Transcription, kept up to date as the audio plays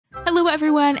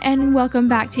everyone, and welcome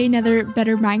back to another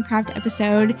Better Minecraft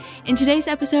episode. In today's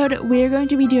episode, we're going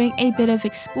to be doing a bit of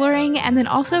exploring and then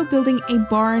also building a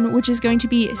barn, which is going to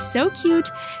be so cute.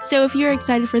 So if you're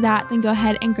excited for that, then go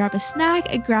ahead and grab a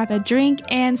snack, grab a drink,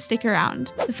 and stick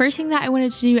around. The first thing that I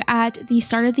wanted to do at the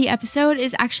start of the episode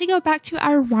is actually go back to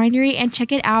our winery and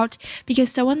check it out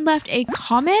because someone left a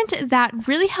comment that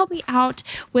really helped me out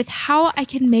with how I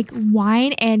can make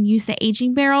wine and use the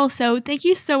aging barrel. So thank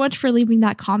you so much for leaving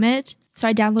that comment. So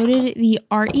I downloaded the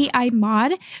REI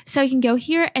mod, so I can go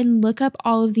here and look up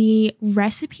all of the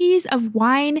recipes of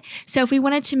wine. So if we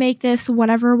wanted to make this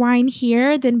whatever wine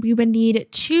here, then we would need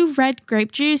 2 red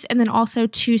grape juice and then also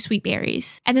 2 sweet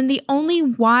berries. And then the only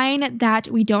wine that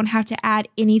we don't have to add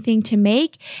anything to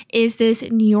make is this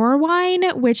Nior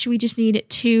wine, which we just need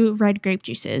 2 red grape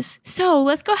juices. So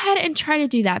let's go ahead and try to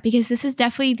do that because this is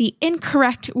definitely the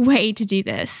incorrect way to do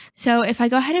this. So if I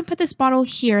go ahead and put this bottle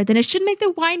here, then it should make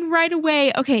the wine right away.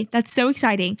 Okay, that's so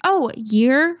exciting. Oh,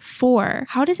 year 4.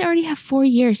 How does it already have 4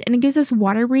 years? And it gives us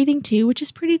water breathing too, which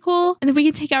is pretty cool. And then we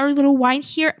can take our little wine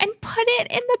here and put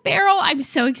it in the barrel. I'm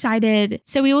so excited.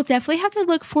 So we will definitely have to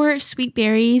look for sweet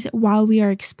berries while we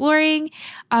are exploring.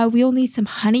 We will need some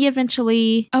honey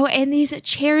eventually. Oh, and these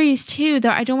cherries too, though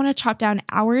I don't want to chop down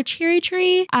our cherry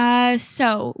tree.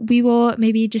 So we will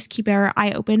maybe just keep our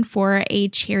eye open for a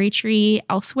cherry tree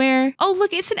elsewhere. Oh,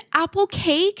 look, it's an apple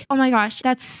cake. Oh my gosh,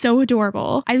 that's so adorable.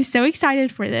 I'm so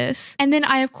excited for this. And then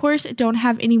I, of course, don't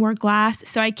have any more glass,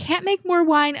 so I can't make more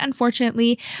wine,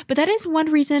 unfortunately. But that is one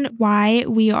reason why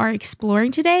we are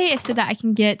exploring today, is so that I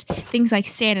can get things like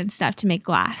sand and stuff to make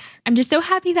glass. I'm just so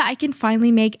happy that I can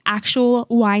finally make actual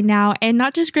wine now and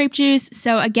not just grape juice.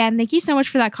 So again, thank you so much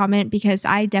for that comment because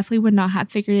I definitely would not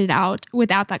have figured it out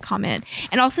without that comment.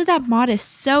 And also that mod is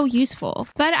so useful.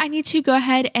 But I need to go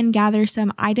ahead and gather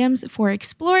some items for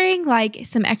exploring, like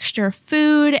some extra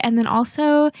food and then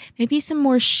also maybe some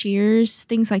more shears,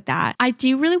 things like that. I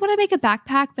do really want to make a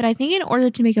backpack, but I think in order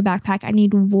to make a backpack, I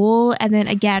need wool. And then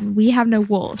again, we have no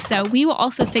wool. So we will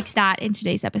also fix that in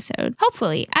today's episode.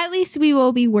 Hopefully, at least we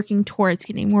will be working towards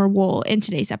getting more wool in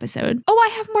today's episode. Oh,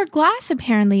 I have more glass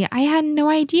apparently. I had no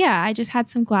idea. I just had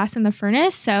some glass in the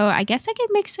furnace. So I guess I could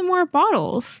make some more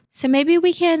bottles. So maybe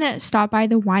we can stop by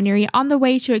the winery on the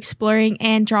way to exploring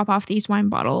and drop off these wine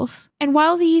bottles. And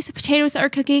while these potatoes are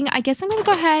cooking, I guess I'm going to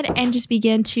go ahead and just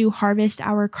begin to harvest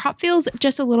our crop fields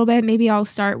just a little bit. Maybe I'll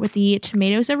start with the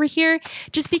tomatoes over here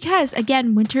just because,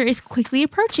 again, winter is quickly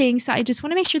approaching. So I just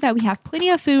want to make sure that we have plenty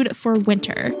of food for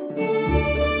winter.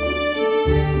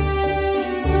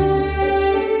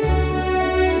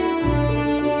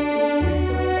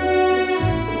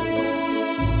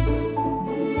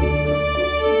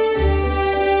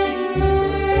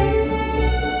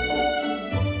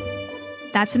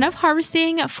 That's enough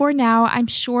harvesting for now. I'm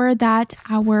sure that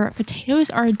our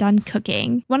potatoes are done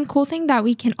cooking. One cool thing that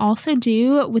we can also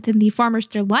do within the Farmer's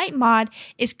Delight mod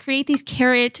is create these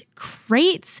carrot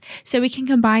crates so we can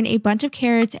combine a bunch of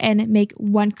carrots and make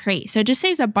one crate. So it just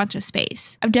saves a bunch of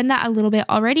space. I've done that a little bit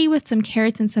already with some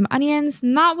carrots and some onions,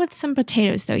 not with some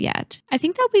potatoes though yet. I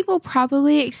think that we will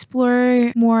probably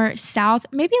explore more south,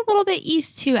 maybe a little bit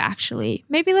east too actually.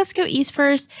 Maybe let's go east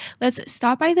first. Let's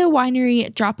stop by the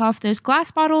winery, drop off those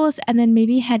glass bottles, and then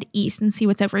maybe head east and see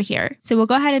what's over here. So we'll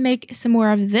go ahead and make some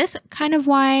more of this kind of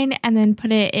wine and then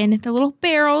put it in the little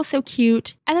barrel, so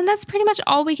cute. And then that's pretty much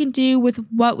all we can do with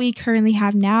what we currently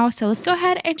have now. So let's go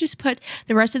ahead and just put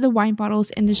the rest of the wine bottles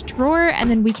in this drawer and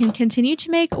then we can continue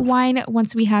to make wine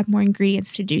once we have more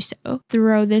ingredients to do so.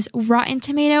 Throw this rotten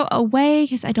tomato away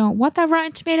because I don't want that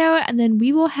rotten tomato, and then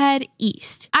we will head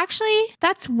east. Actually,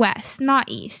 that's west, not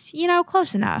east. You know,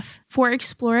 close enough. For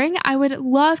exploring, I would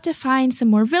love to find some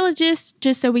more villages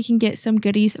just so we can get some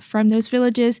goodies from those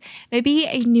villages. Maybe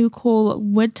a new cool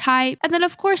wood type. And then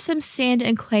of course some sand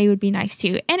and clay would be nice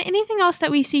too. And anything else that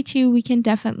we see too, we can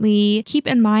definitely keep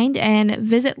in mind and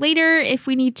visit later if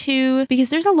we need to, because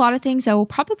there's a lot of things that we'll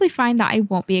probably find that I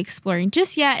won't be exploring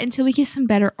just yet until we get some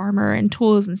better armor and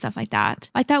tools and stuff like that.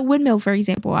 Like that windmill, for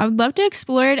example. I would love to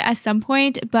explore it at some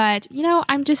point, but you know,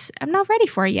 I'm not ready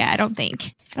for it yet, I don't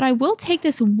think. But I will take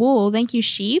this wool. Thank you,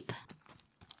 sheep.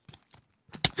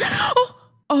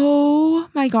 Oh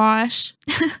my gosh.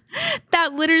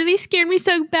 That literally scared me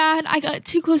so bad. I got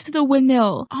too close to the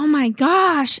windmill. Oh my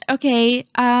gosh. Okay.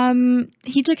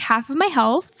 He took half of my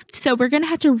health. So we're gonna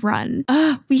have to run.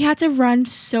 We had to run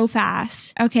so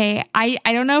fast. Okay, I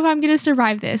don't know if I'm gonna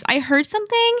survive this. I heard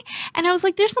something and I was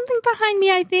like, there's something behind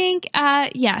me, I think.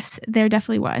 Yes, there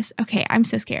definitely was. Okay, I'm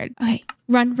so scared. Okay,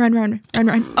 run, run, run, run,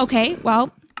 run. Okay,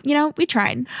 well, you know, we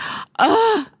tried.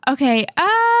 Okay,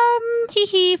 Hee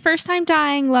hee, first time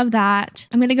dying, love that.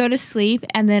 I'm gonna go to sleep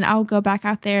and then I'll go back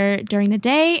out there during the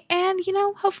day and, you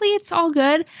know, hopefully it's all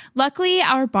good. Luckily,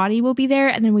 our body will be there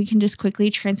and then we can just quickly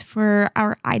transfer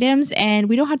our items and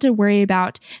we don't have to worry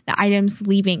about the items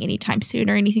leaving anytime soon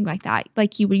or anything like that,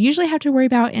 like you would usually have to worry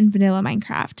about in vanilla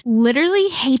Minecraft. Literally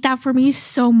hate that for me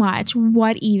so much.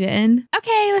 What even?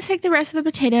 Okay, let's take the rest of the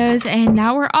potatoes and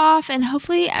now we're off and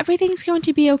hopefully everything's going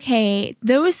to be okay.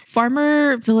 Those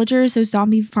farmer villagers, those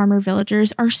zombie farmer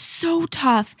villagers are so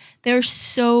tough. They're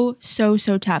so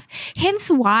tough. Hence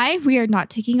why we are not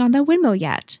taking on the windmill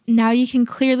yet. Now you can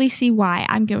clearly see why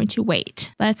I'm going to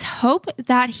wait. Let's hope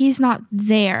that he's not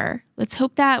there. Let's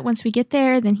hope that once we get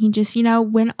there, then he just, you know,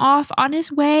 went off on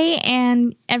his way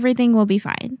and everything will be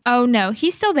fine. Oh no,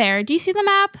 he's still there. Do you see the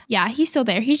map? Yeah, he's still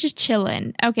there. He's just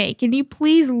chilling. Okay, can you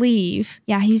please leave?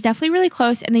 Yeah, he's definitely really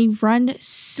close and they run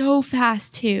so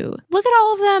fast too. Look at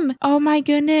all of them. Oh my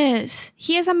goodness.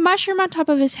 He has a mushroom on top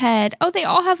of his head. Oh, they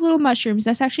all have little mushrooms.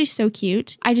 That's actually so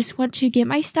cute. I just want to get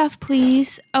my stuff,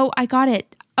 please. Oh, I got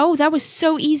it. Oh, that was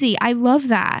so easy. I love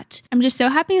that. I'm just so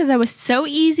happy that was so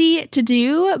easy to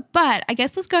do, but I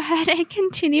guess let's go ahead and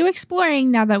continue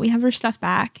exploring now that we have our stuff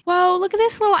back. Whoa, look at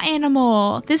this little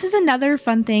animal. This is another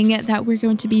fun thing that we're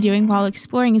going to be doing while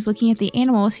exploring is looking at the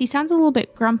animals. He sounds a little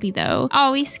bit grumpy though.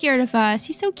 Oh, he's scared of us.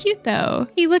 He's so cute though.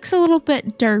 He looks a little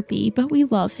bit derpy, but we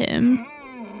love him.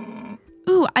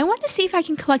 Ooh, I want to see if I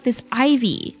can collect this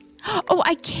ivy. Oh,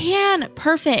 I can.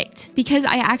 Perfect. Because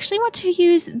I actually want to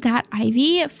use that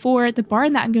ivy for the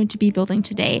barn that I'm going to be building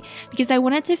today because I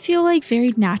want it to feel like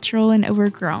very natural and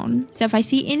overgrown. So if I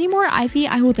see any more ivy,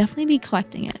 I will definitely be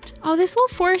collecting it. Oh, this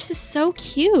little forest is so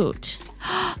cute.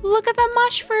 Look at the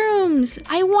mushrooms.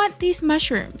 I want these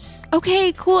mushrooms.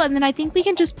 Okay, cool. And then I think we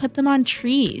can just put them on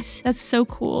trees. That's so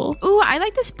cool. Ooh, I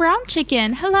like this brown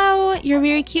chicken. Hello, you're a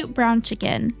very cute brown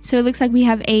chicken. So it looks like we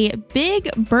have a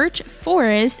big birch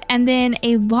forest and then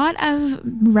a lot of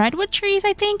redwood trees,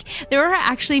 I think. There are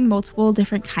actually multiple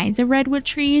different kinds of redwood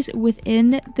trees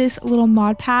within this little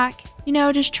mod pack. You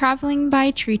know, just traveling by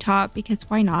treetop because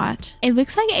why not? It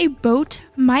looks like a boat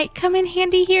might come in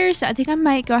handy here. So I think I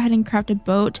might go ahead and craft a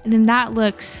boat. And then that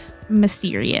looks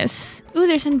mysterious. Ooh,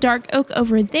 there's some dark oak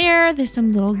over there. There's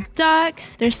some little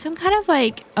ducks. There's some kind of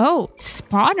like, oh,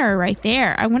 spawner right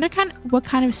there. I wonder what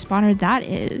kind of spawner that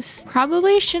is.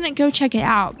 Probably shouldn't go check it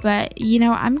out, but you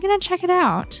know, I'm gonna check it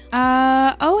out.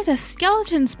 Oh, it's a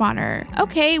skeleton spawner.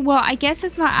 Okay, well, I guess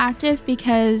it's not active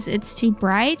because it's too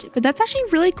bright, but that's actually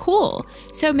really cool.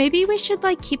 So maybe we should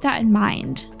like keep that in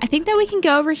mind. I think that we can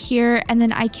go over here and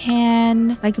then I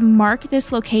can like mark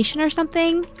this location or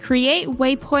something, create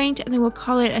waypoint, and then we'll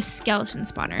call it a skeleton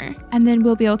spawner. And then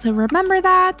we'll be able to remember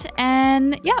that.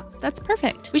 And yeah, that's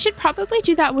perfect. We should probably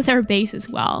do that with our base as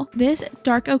well. This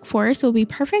dark oak forest will be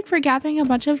perfect for gathering a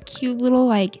bunch of cute little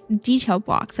like detail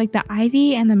blocks like the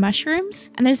ivy and the mushrooms.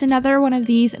 And there's another one of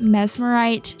these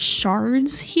mesmerite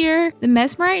shards here. The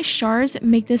mesmerite shards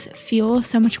make this feel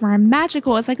so much more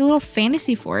magical. It's like a little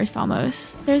fantasy forest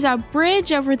almost. There's a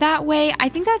bridge over that way. I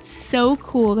think that's so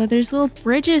cool that there's little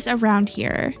bridges around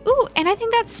here. Ooh, and I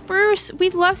think that's spruce. We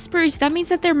love spruce. That means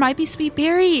that there might be sweet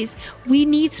berries. We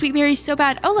need sweet berries so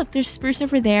bad. Oh, look, there's spruce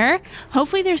over there.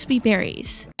 Hopefully there's sweet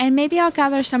berries. And maybe I'll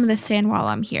gather some of the sand while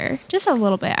I'm here. Just a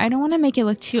little bit. I don't want to make it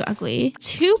look too ugly.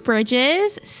 2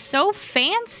 bridges. So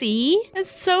fancy.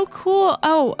 It's so cool.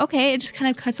 Oh, okay. It just kind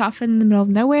of cuts off in the middle of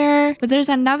nowhere. But there's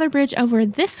another bridge over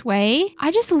this way.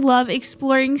 I just love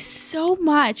exploring so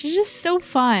much. It's just so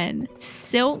fun.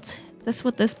 Silt. That's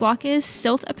what this block is.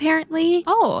 Silt, apparently.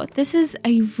 Oh, this is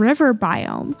a river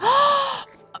biome.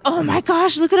 Oh my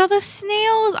gosh, look at all the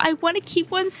snails. I want to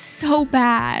keep one so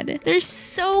bad. They're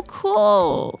so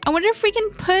cool. I wonder if we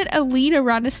can put a lead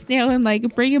around a snail and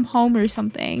like bring him home or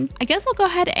something. I guess I'll go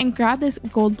ahead and grab this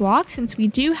gold block since we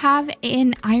do have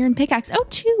an iron pickaxe. Oh,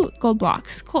 2 gold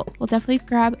blocks. Cool. We'll definitely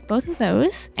grab both of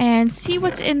those and see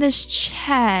what's in this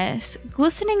chest.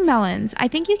 Glistening melons. I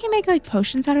think you can make like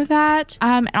potions out of that.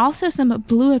 And also some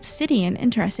blue obsidian.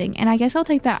 Interesting. And I guess I'll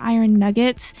take the iron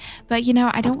nuggets, but you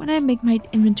know, I don't want to make my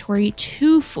inventory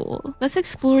too full. Let's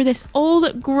explore this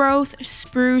old growth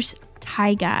spruce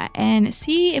taiga and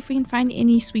see if we can find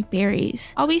any sweet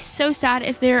berries. I'll be so sad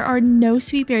if there are no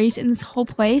sweet berries in this whole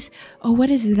place. Oh, what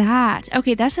is that?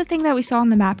 Okay, that's the thing that we saw on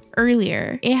the map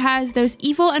earlier. It has those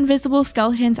evil invisible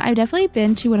skeletons. I've definitely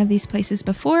been to one of these places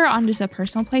before on just a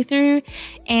personal playthrough,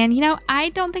 and you know, I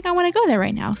don't think I want to go there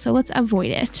right now, so let's avoid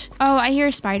it. Oh, I hear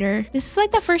a spider. This is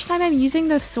like the first time I'm using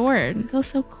the sword. It feels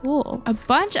so cool. A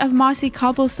bunch of mossy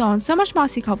cobblestone. So much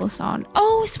mossy cobblestone.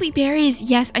 Oh, sweet berries.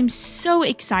 Yes, I'm so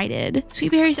excited. good.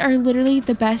 Sweet berries are literally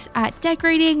the best at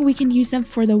decorating. We can use them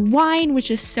for the wine,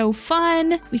 which is so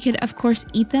fun. We could, of course,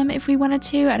 eat them if we wanted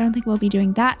to. I don't think we'll be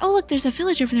doing that. Oh, look, there's a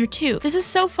village over there too. This is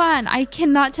so fun. I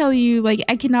cannot tell you, like,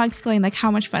 I cannot explain like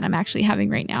how much fun I'm actually having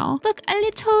right now. Look, a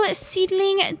little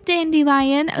seedling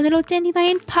dandelion, a little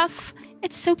dandelion puff.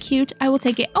 It's so cute. I will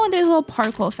take it. Oh, and there's little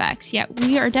particle effects. Yeah,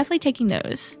 we are definitely taking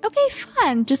those. Okay,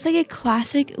 fun. Just like a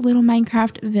classic little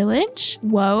Minecraft village.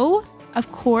 Whoa. Of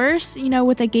course, you know,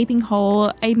 with a gaping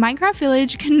hole, a Minecraft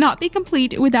village cannot be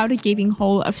complete without a gaping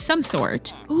hole of some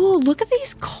sort. Ooh, look at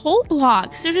these coal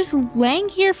blocks. They're just laying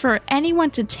here for anyone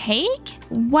to take.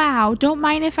 Wow, don't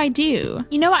mind if I do.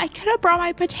 You know, I could have brought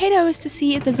my potatoes to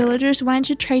see if the villagers wanted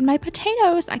to trade my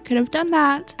potatoes. I could have done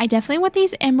that. I definitely want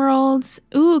these emeralds.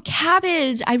 Ooh,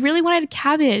 cabbage. I really wanted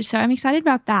cabbage, so I'm excited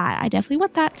about that. I definitely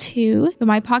want that too. But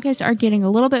my pockets are getting a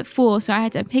little bit full, so I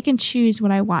had to pick and choose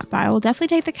what I want. But I will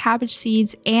definitely take the cabbage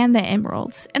seeds and the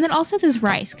emeralds. And then also there's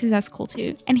rice, because that's cool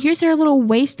too. And here's their little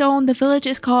waystone. The village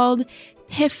is called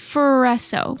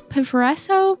Piferesso,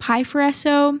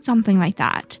 something like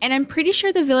that. And I'm pretty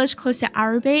sure the village close to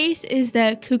our base is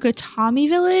the Kukutami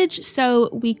village, so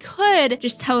we could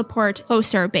just teleport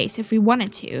close to our base if we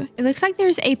wanted to. It looks like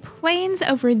there's a plains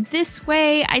over this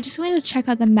way. I just wanted to check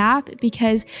out the map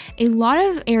because a lot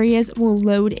of areas will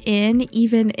load in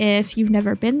even if you've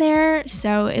never been there.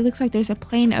 So it looks like there's a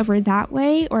plain over that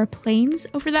way, or plains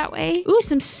over that way. Ooh,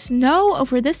 some snow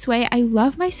over this way. I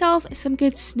love myself some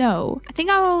good snow. I think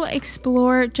I'll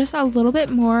explore just a little bit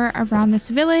more around this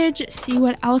village, see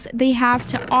what else they have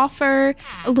to offer.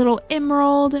 A little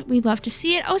emerald, we'd love to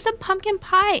see it. Oh, some pumpkin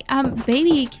pie.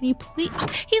 Baby, can you please? Oh,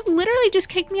 he literally just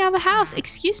kicked me out of the house.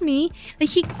 Excuse me. Like,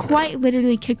 he quite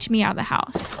literally kicked me out of the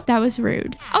house. That was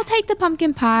rude. I'll take the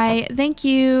pumpkin pie. Thank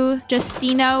you,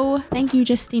 Justino. Thank you,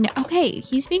 Justino. Okay,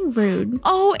 he's being rude.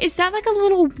 Oh, is that like a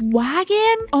little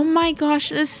wagon? Oh my gosh,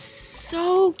 this is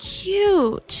so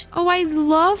cute. Oh, I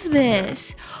love this.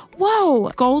 Whoa,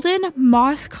 golden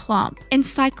moss clump,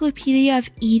 encyclopedia of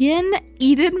Eden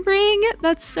ring.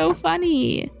 That's so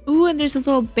funny. Ooh, and there's a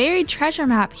little buried treasure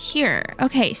map here.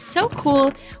 Okay, so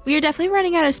cool. We are definitely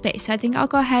running out of space, so I think I'll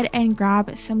go ahead and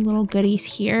grab some little goodies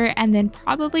here and then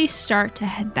probably start to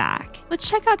head back. Let's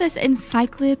check out this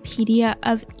encyclopedia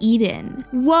of Eden.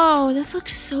 Whoa, this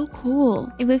looks so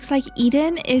cool. It looks like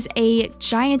Eden is a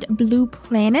giant blue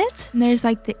planet, and there's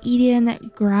like the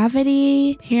Eden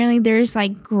gravity. Apparently there's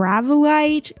like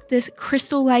gravelite, this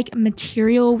crystal-like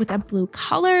material with a blue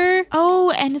color.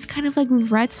 Oh, and it's kind of like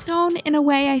redstone in a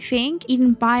way, I think.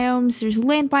 Eden biomes, there's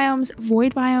land biomes,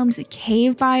 void biomes,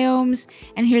 cave biomes,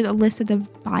 and here's a list of the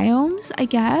biomes, I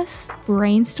guess.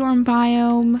 Brainstorm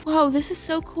biome. Whoa, this is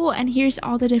so cool. And here's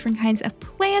all the different kinds of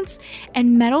plants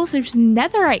and metals. There's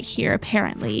netherite here,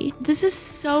 apparently. This is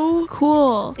so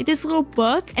cool. Like this little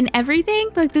book and everything,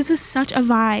 like this is such a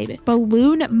vibe.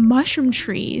 Balloon mushroom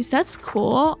trees. That's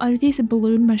cool. Are these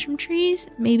balloon mushroom trees?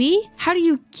 Maybe? How do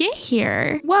you get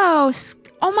here? Whoa,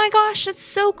 oh my gosh, that's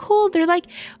so cool. They're like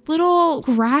little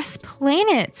grass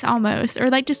planets almost, or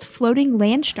like just floating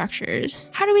land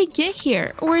structures. How do we get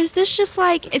here? Or is this just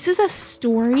like, is this a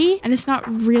story and it's not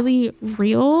really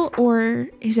real, or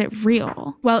is it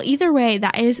real? Well, either way,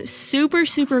 that is super,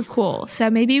 super cool. So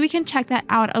maybe we can check that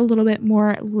out a little bit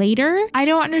more later. I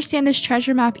don't understand this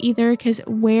treasure map either, because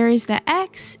where is the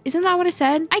X? Isn't that what it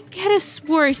said? I could have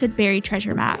swore it said buried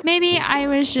treasure map. Maybe I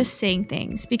was just saying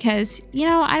things because, you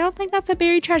know, I don't think that's a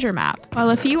buried treasure map. Well,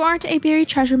 if you aren't a buried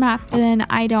treasure map, then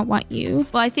I don't want you.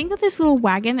 Well, I think that this little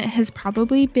wagon has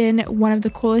probably been one of the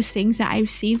coolest things that I've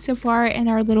seen so far in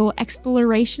our little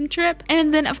exploration trip.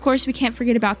 And then, of course, we can't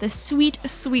forget about the sweet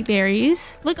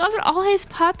berries. Look at all his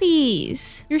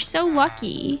puppies. You're so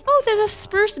lucky. Oh, there's a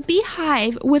spruce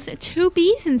beehive with 2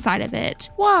 bees inside of it.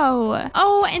 Whoa.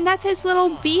 Oh, and that's his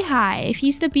little beehive.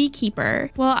 He's the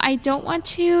beekeeper. Well, I don't want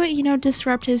to, you know,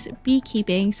 disrupt his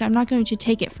beekeeping, so I'm not going to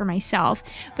take it for myself.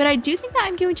 But I do think that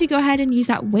I'm going to go ahead and use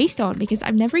that waystone because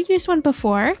I've never used one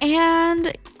before,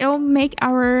 and it'll make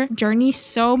our journey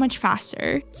so much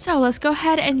faster. So let's go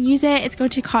ahead and use it. It's going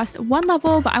to cost 1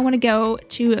 level, but I want to go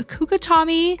to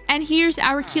Kukutami, and here's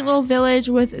our cute little village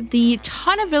with the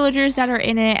ton of villagers that are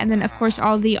in it, and then of course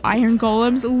all the iron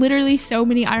golems. Literally so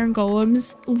many iron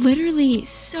golems. Literally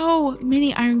so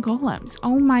many iron golems.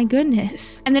 Oh my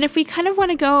goodness. And then if we kind of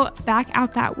want to go back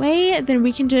out that way, then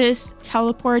we can just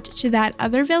teleport to that that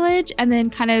other village and then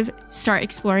kind of start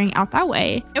exploring out that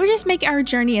way. It would just make our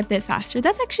journey a bit faster.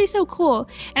 That's actually so cool.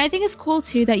 And I think it's cool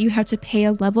too that you have to pay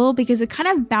a level because it kind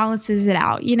of balances it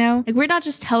out, you know? Like we're not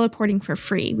just teleporting for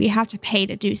free. We have to pay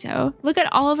to do so. Look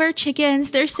at all of our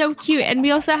chickens. They're so cute. And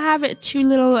we also have 2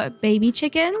 little baby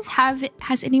chickens.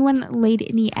 Has anyone laid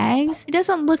any eggs? It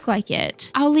doesn't look like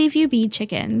it. I'll leave you be,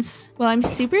 chickens. Well, I'm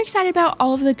super excited about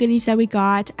all of the goodies that we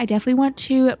got. I definitely want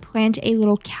to plant a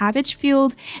little cabbage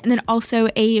field and then also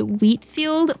a wheat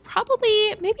field,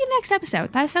 probably maybe next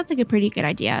episode. That sounds like a pretty good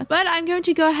idea. But I'm going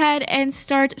to go ahead and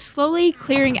start slowly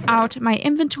clearing out my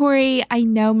inventory. I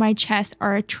know my chests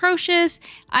are atrocious.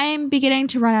 I am beginning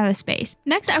to run out of space.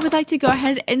 Next, I would like to go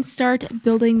ahead and start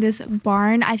building this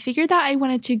barn. I figured that I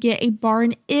wanted to get a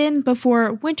barn in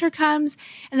before winter comes,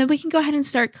 and then we can go ahead and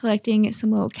start collecting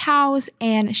some little cows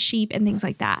and sheep and things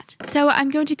like that. So I'm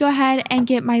going to go ahead and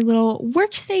get my little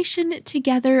workstation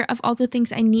together of all the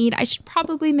things I need. I should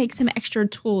probably make some extra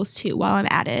tools too while I'm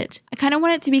at it. I kind of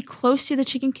want it to be close to the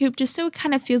chicken coop just so it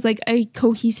kind of feels like a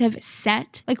cohesive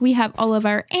set. Like we have all of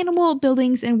our animal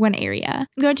buildings in one area.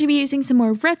 I'm going to be using some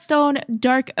more redstone,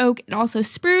 dark oak, and also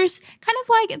spruce, kind of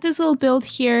like this little build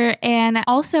here, and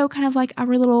also kind of like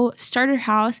our little starter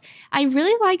house. I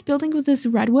really like building with this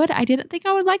redwood. I didn't think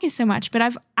I would like it so much, but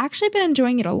I've actually been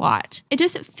enjoying it a lot. It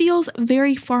just feels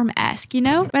very farm-esque, you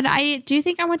know? But I do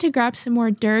think I want to grab some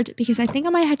more dirt because I think I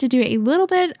might have to do a little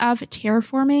bit of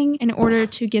terraforming in order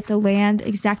to get the land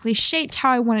exactly shaped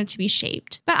how I want it to be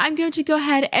shaped. But I'm going to go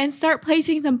ahead and start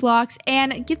placing some blocks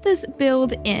and get this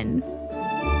build in.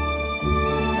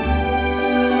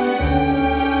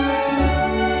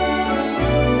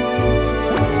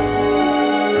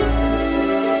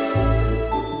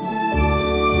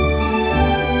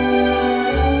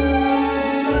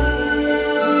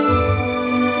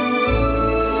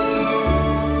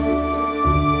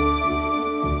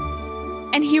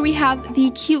 And here we have the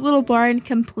cute little barn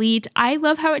complete. I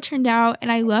love how it turned out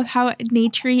and I love how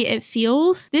naturey it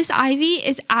feels. This ivy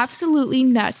is absolutely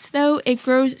nuts though. It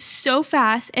grows so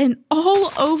fast and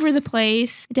all over the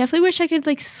place. I definitely wish I could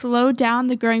like slow down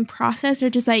the growing process or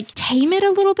just like tame it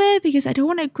a little bit because I don't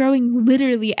want it growing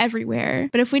literally everywhere.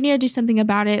 But if we need to do something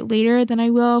about it later, then I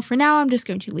will. For now, I'm just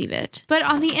going to leave it. But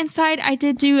on the inside, I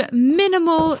did do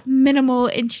minimal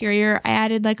interior. I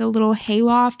added like a little hay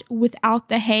loft without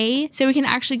the hay so we can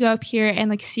actually go up here and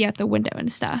like see out the window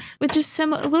and stuff with just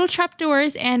some little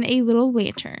trapdoors and a little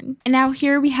lantern. And now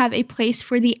here we have a place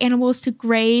for the animals to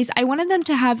graze. I wanted them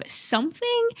to have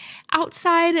something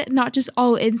outside, not just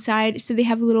all inside, so they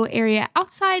have a little area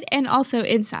outside and also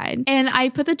inside. And I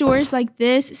put the doors like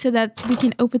this so that we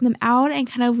can open them out and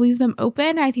kind of leave them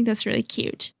open. I think that's really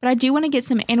cute. But I do want to get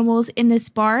some animals in this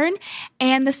barn,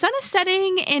 and the sun is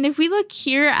setting, and if we look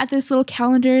here at this little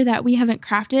calendar that we haven't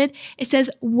crafted, it says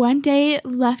 1 day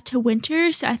left to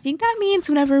winter. So I think that means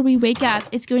whenever we wake up,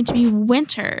 it's going to be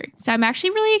winter. So I'm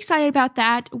actually really excited about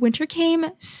that. Winter came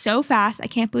so fast. I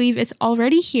can't believe it's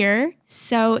already here.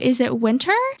 So is it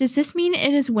winter? Does this mean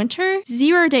it is winter?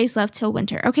 0 days left till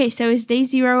winter. Okay, so is day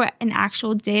 0 an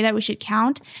actual day that we should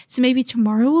count? So maybe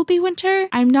tomorrow will be winter?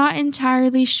 I'm not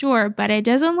entirely sure, but it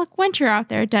doesn't look winter out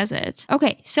there, does it?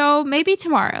 Okay, so maybe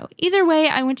tomorrow. Either way,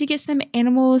 I went to get some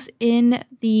animals in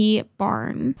the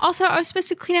barn. Also, I was supposed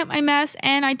to clean up my mess,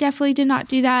 and I definitely did not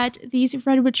do that. These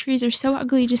redwood trees are so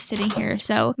ugly just sitting here,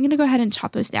 so I'm gonna go ahead and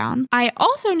chop those down. I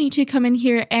also need to come in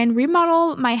here and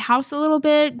remodel my house a little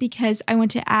bit because I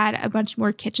want to add a bunch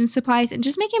more kitchen supplies and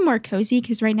just make it more cozy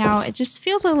because right now it just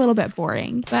feels a little bit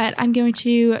boring. But I'm going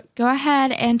to go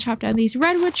ahead and chop down these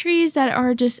redwood trees that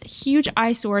are just huge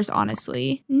eyesores,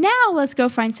 honestly. Now let's go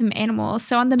find some animals.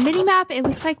 So on the mini map, it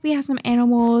looks like we have some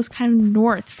animals kind of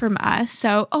north from us.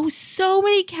 So, oh, so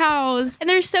many cows, and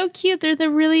they're so cute. They're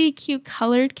the really cute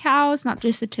colored cows, not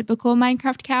just the typical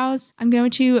Minecraft cows. I'm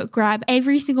going to grab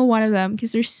every single one of them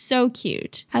because they're so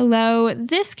cute. Hello,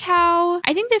 this cow.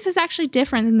 I think this is actually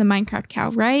different than the Minecraft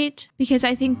cow, right? Because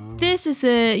I think this is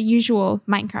the usual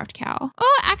Minecraft cow.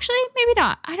 Oh, actually, maybe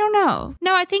not. I don't know.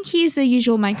 No, I think he's the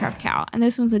usual Minecraft cow, and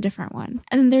this one's a different one.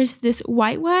 And then there's this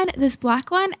white one, this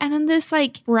black one, and then this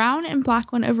like brown and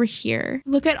black one over here.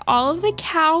 Look at all of the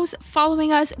cows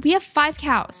following us. We have 5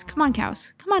 cows. Come on,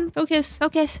 cows. Come on, focus,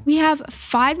 focus. We have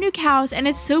 5 new cows, and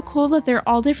it's so cool that they're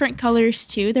all different colors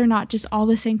too. They're not just all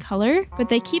the same color, but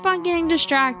they keep on getting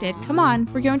distracted. Come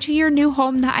on, we're going to your new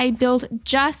home that I built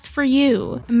just for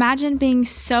you. Imagine being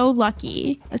so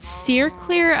lucky. Let's steer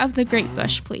clear of the great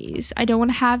bush, please. I don't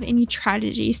want to have any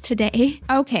tragedies today.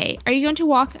 Okay, are you going to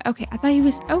walk? Okay, I thought he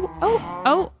was,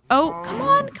 oh, come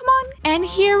on, come on. And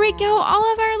here we go,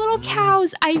 all of our little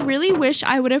cows. I really wish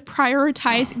I would have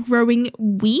prioritized growing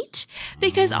wheat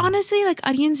because honestly, like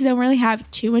onions don't really have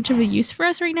too much of a use for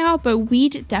us right now, but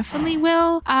wheat definitely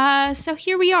will. So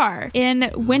here we are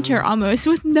in winter almost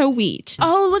with no wheat.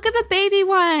 Oh, look at the baby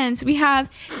ones. We have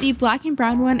the black and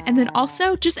brown one, and then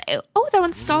also just, oh, that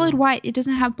one's solid white. It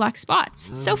doesn't have black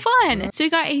spots. So fun. So we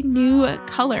got a new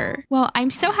color. Well, I'm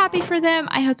so happy for them.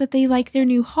 I hope that they like their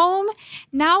new home.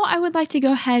 Now I would like to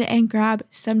go ahead and grab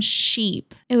some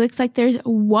sheep. It looks like there's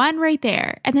one right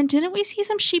there. And then didn't we see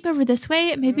some sheep over this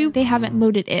way? Maybe they haven't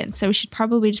loaded in, so we should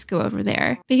probably just go over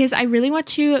there because I really want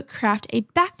to craft a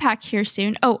backpack here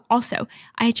soon. Oh, also,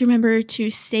 I have to remember to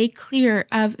stay clear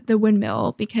of the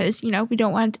windmill because, you know, we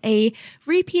don't want a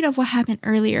repeat of what happened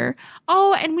earlier.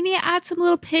 Oh, and we need to add some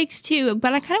little pigs too,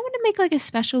 but I kind of want to make like a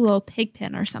special little pig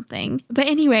pen or something. But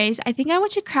anyways, I think I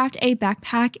want to craft a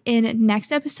backpack in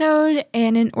next episode,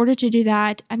 and in order to do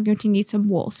that, I'm going to need some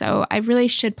wool. So I really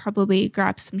should probably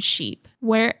grab some sheep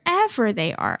wherever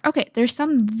they are. Okay, there's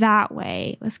some that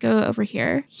way. Let's go over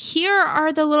here. Here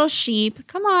are the little sheep.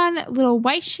 Come on, little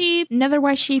white sheep, another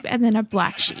white sheep, and then a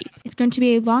black sheep. It's going to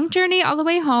be a long journey all the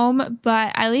way home,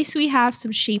 but at least we have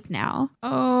some sheep now.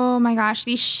 Oh my gosh,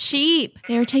 these sheep,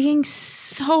 they're taking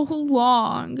so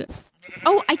long.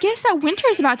 Oh, I guess that winter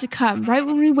is about to come, right?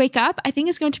 When we wake up, I think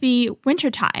it's going to be winter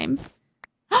time.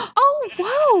 Oh,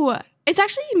 whoa. It's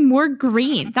actually more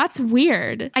green. That's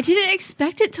weird. I didn't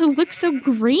expect it to look so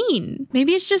green.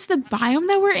 Maybe it's just the biome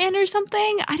that we're in or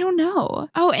something. I don't know.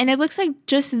 Oh, and it looks like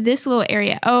just this little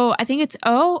area. Oh, I think it's,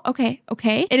 oh, okay.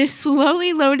 It is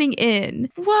slowly loading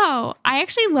in. Whoa, I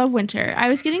actually love winter. I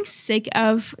was getting sick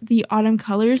of the autumn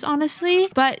colors, honestly,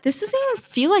 but this doesn't even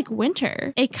feel like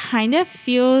winter. It kind of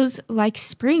feels like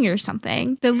spring or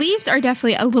something. The leaves are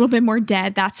definitely a little bit more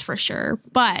dead, that's for sure,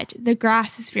 but the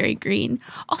grass is very green.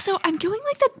 Also, I'm going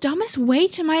like the dumbest way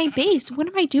to my base. What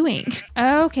am I doing?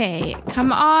 Okay,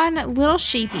 come on, little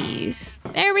sheepies.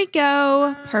 There we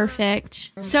go.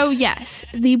 Perfect. So yes,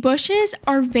 the bushes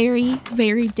are very,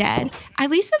 very dead.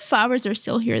 At least the flowers are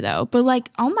still here though. But like,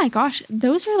 oh my gosh,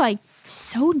 those are like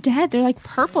so dead. They're like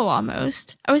purple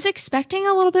almost. I was expecting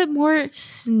a little bit more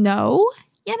snow,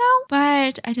 you know,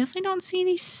 but I definitely don't see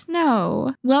any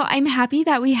snow. Well, I'm happy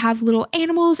that we have little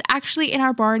animals actually in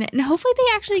our barn, and hopefully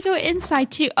they actually go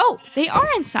inside too. Oh, they are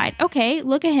inside. Okay,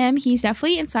 look at him. He's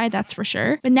definitely inside, that's for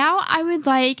sure. But now I would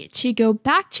like to go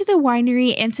back to the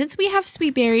winery, and since we have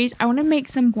sweet berries, I want to make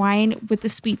some wine with the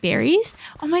sweet berries.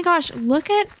 Oh my gosh, look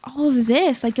at all of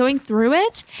this, like going through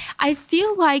it. I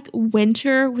feel like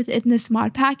winter within this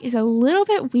mod pack is a little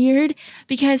bit weird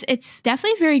because it's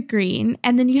definitely very green,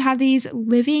 and then you have these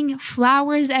living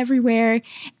flowers everywhere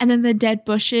and then the dead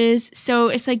bushes, so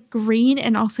it's like green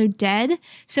and also dead,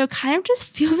 so it kind of just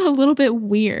feels a little bit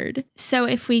weird. So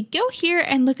if we go here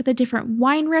and look at the different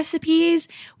wine recipes,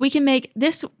 we can make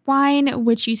this wine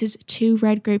which uses 2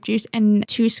 red grape juice and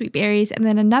 2 sweet berries, and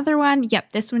then another one,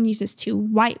 yep, this one uses 2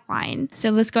 white wine. So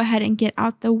let's go ahead and get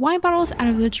out the wine bottles out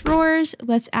of the drawers.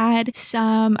 Let's add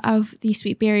some of the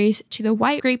sweet berries to the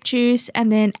white grape juice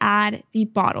and then add the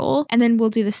bottle, and then we'll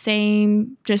do the same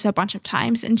just a bunch of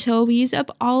times until we use up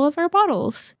all of our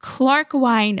bottles. Clark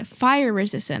wine, fire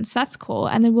resistance, that's cool.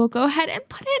 And then we'll go ahead and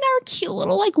put in our cute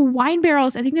little like wine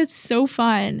barrels. I think that's so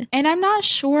fun. And I'm not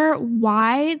sure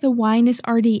why the wine is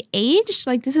already aged.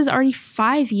 Like this is already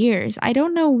 5 years. I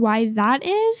don't know why that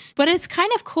is, but it's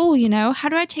kind of cool, you know? How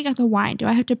do I take out the wine? Do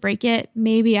I have to break it?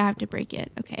 Maybe I have to break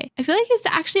it. Okay. I feel like it's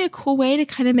actually a cool way to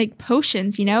kind of make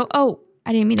potions, you know? Oh,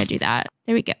 I didn't mean to do that.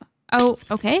 There we go. Oh,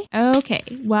 okay. Okay.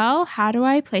 Well, how do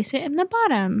I place it in the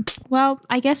bottom? Well,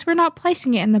 I guess we're not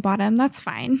placing it in the bottom. That's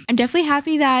fine. I'm definitely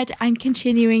happy that I'm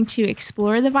continuing to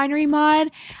explore the vinery mod.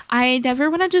 I never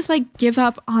want to just like give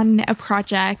up on a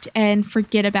project and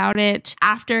forget about it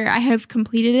after I have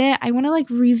completed it. I want to like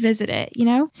revisit it, you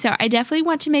know? So I definitely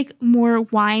want to make more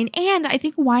wine, and I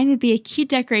think wine would be a cute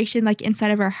decoration like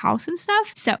inside of our house and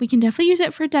stuff. So we can definitely use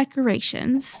it for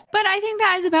decorations. But I think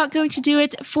that is about going to do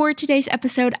it for today's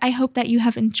episode. I hope that you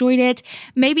have enjoyed it.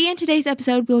 Maybe in today's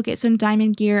episode we'll get some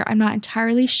diamond gear. I'm not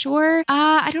entirely sure.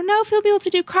 I don't know if we'll be able to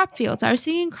do crop fields. I was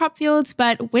thinking crop fields,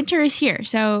 but winter is here,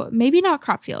 so maybe not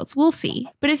crop fields. We'll see.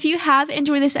 But if you have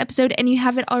enjoyed this episode and you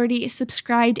haven't already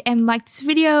subscribed and liked this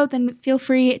video, then feel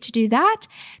free to do that.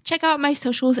 Check out my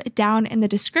socials down in the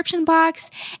description box,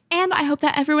 and I hope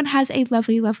that everyone has a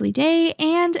lovely, lovely day,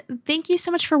 and thank you so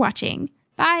much for watching.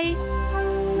 Bye!